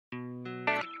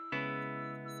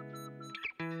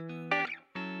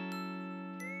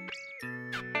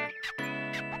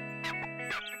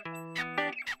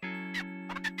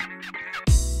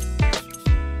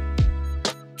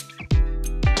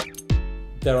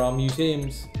There are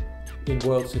museums in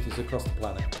world cities across the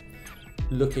planet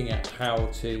looking at how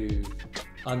to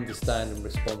understand and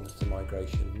respond to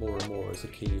migration more and more as a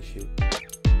key issue.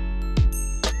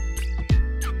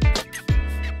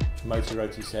 Moti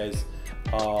Roti says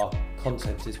our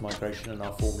content is migration and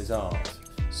our form is art.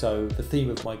 So the theme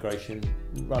of migration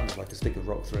runs like a stick of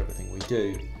rock through everything we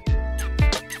do.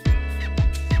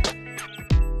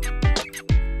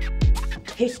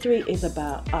 History is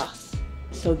about us,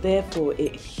 so therefore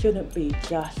it shouldn't be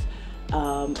just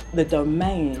the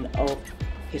domain of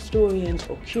historians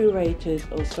or curators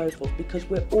or so forth, because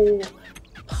we're all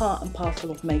part and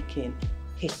parcel of making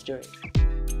history.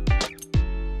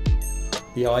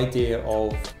 The idea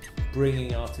of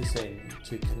bringing artists in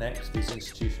to connect these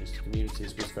institutions to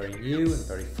communities was very new and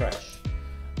very fresh.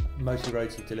 Moti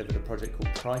Roti delivered a project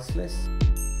called Priceless.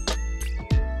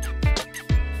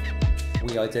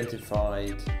 We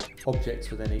identified objects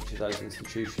within each of those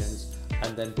institutions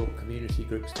and then brought community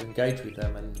groups to engage with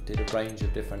them and did a range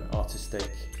of different artistic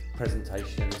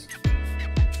presentations.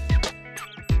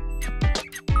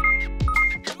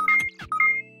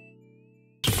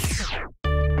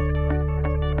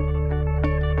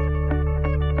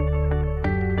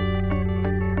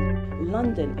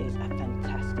 London is a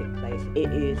fantastic place.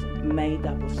 It is made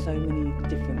up of so many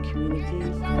different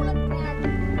communities.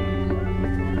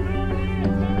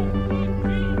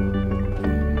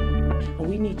 And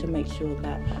we need to make sure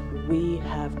that we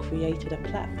have created a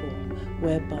platform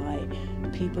whereby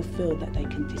people feel that they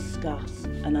can discuss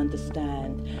and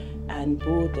understand and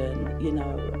broaden,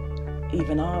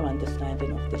 even our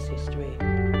understanding of this history.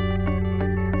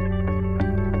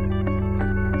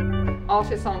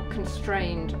 Artists aren't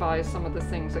constrained by some of the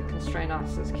things that constrain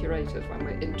us as curators when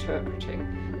we're interpreting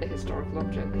a historical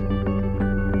object.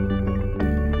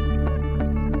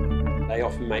 They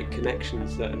often make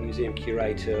connections that a museum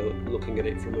curator looking at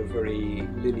it from a very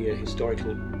linear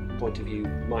historical point of view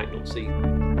might not see.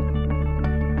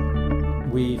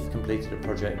 We've completed a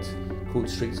project called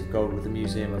Streets of Gold with the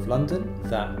Museum of London.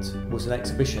 That was an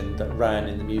exhibition that ran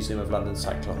in the Museum of London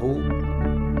Sackler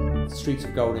Hall. Streets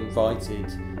of Gold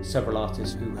invited several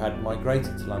artists who had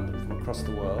migrated to London from across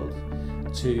the world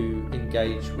to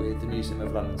engage with the Museum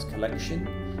of London's collection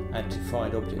and to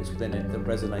find objects within it that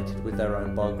resonated with their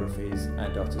own biographies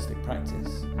and artistic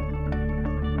practice.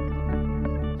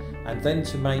 And then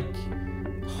to make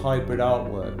hybrid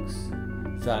artworks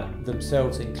that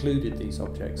themselves included these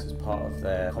objects as part of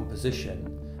their composition.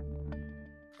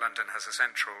 London has a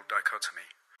central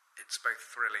dichotomy. It's both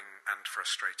thrilling and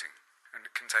frustrating, and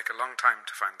it can take a long time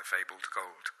to find the fabled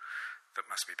gold that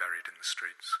must be buried in the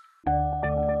streets.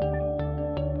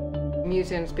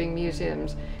 Museums being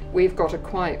museums, we've got a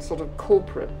quite sort of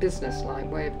corporate business-like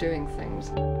way of doing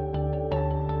things.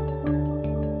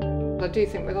 I do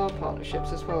think with our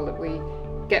partnerships as well that we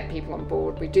get people on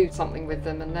board, we do something with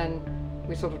them and then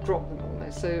we sort of drop them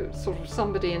almost. So sort of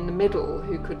somebody in the middle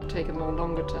who could take a more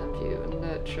longer term view and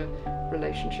nurture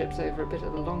relationships over a bit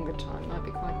of a longer time might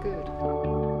be quite good.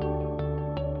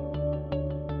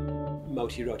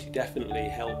 Moti Roti definitely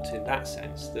helped in that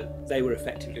sense, that they were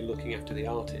effectively looking after the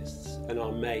artists, and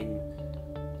our main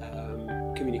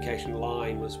communication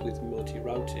line was with Moti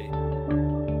Roti.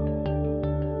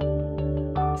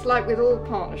 It's like with all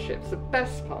partnerships, the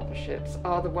best partnerships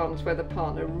are the ones where the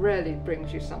partner really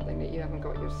brings you something that you haven't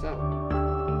got yourself.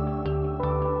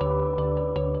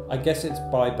 I guess it's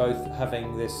by both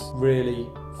having this really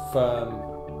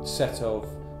firm set of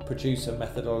producer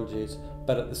methodologies,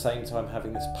 but at the same time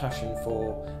having this passion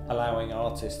for allowing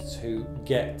artists who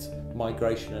get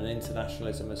migration and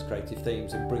internationalism as creative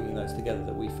themes and bringing those together,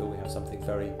 that we feel we have something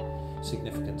very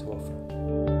significant to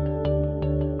offer.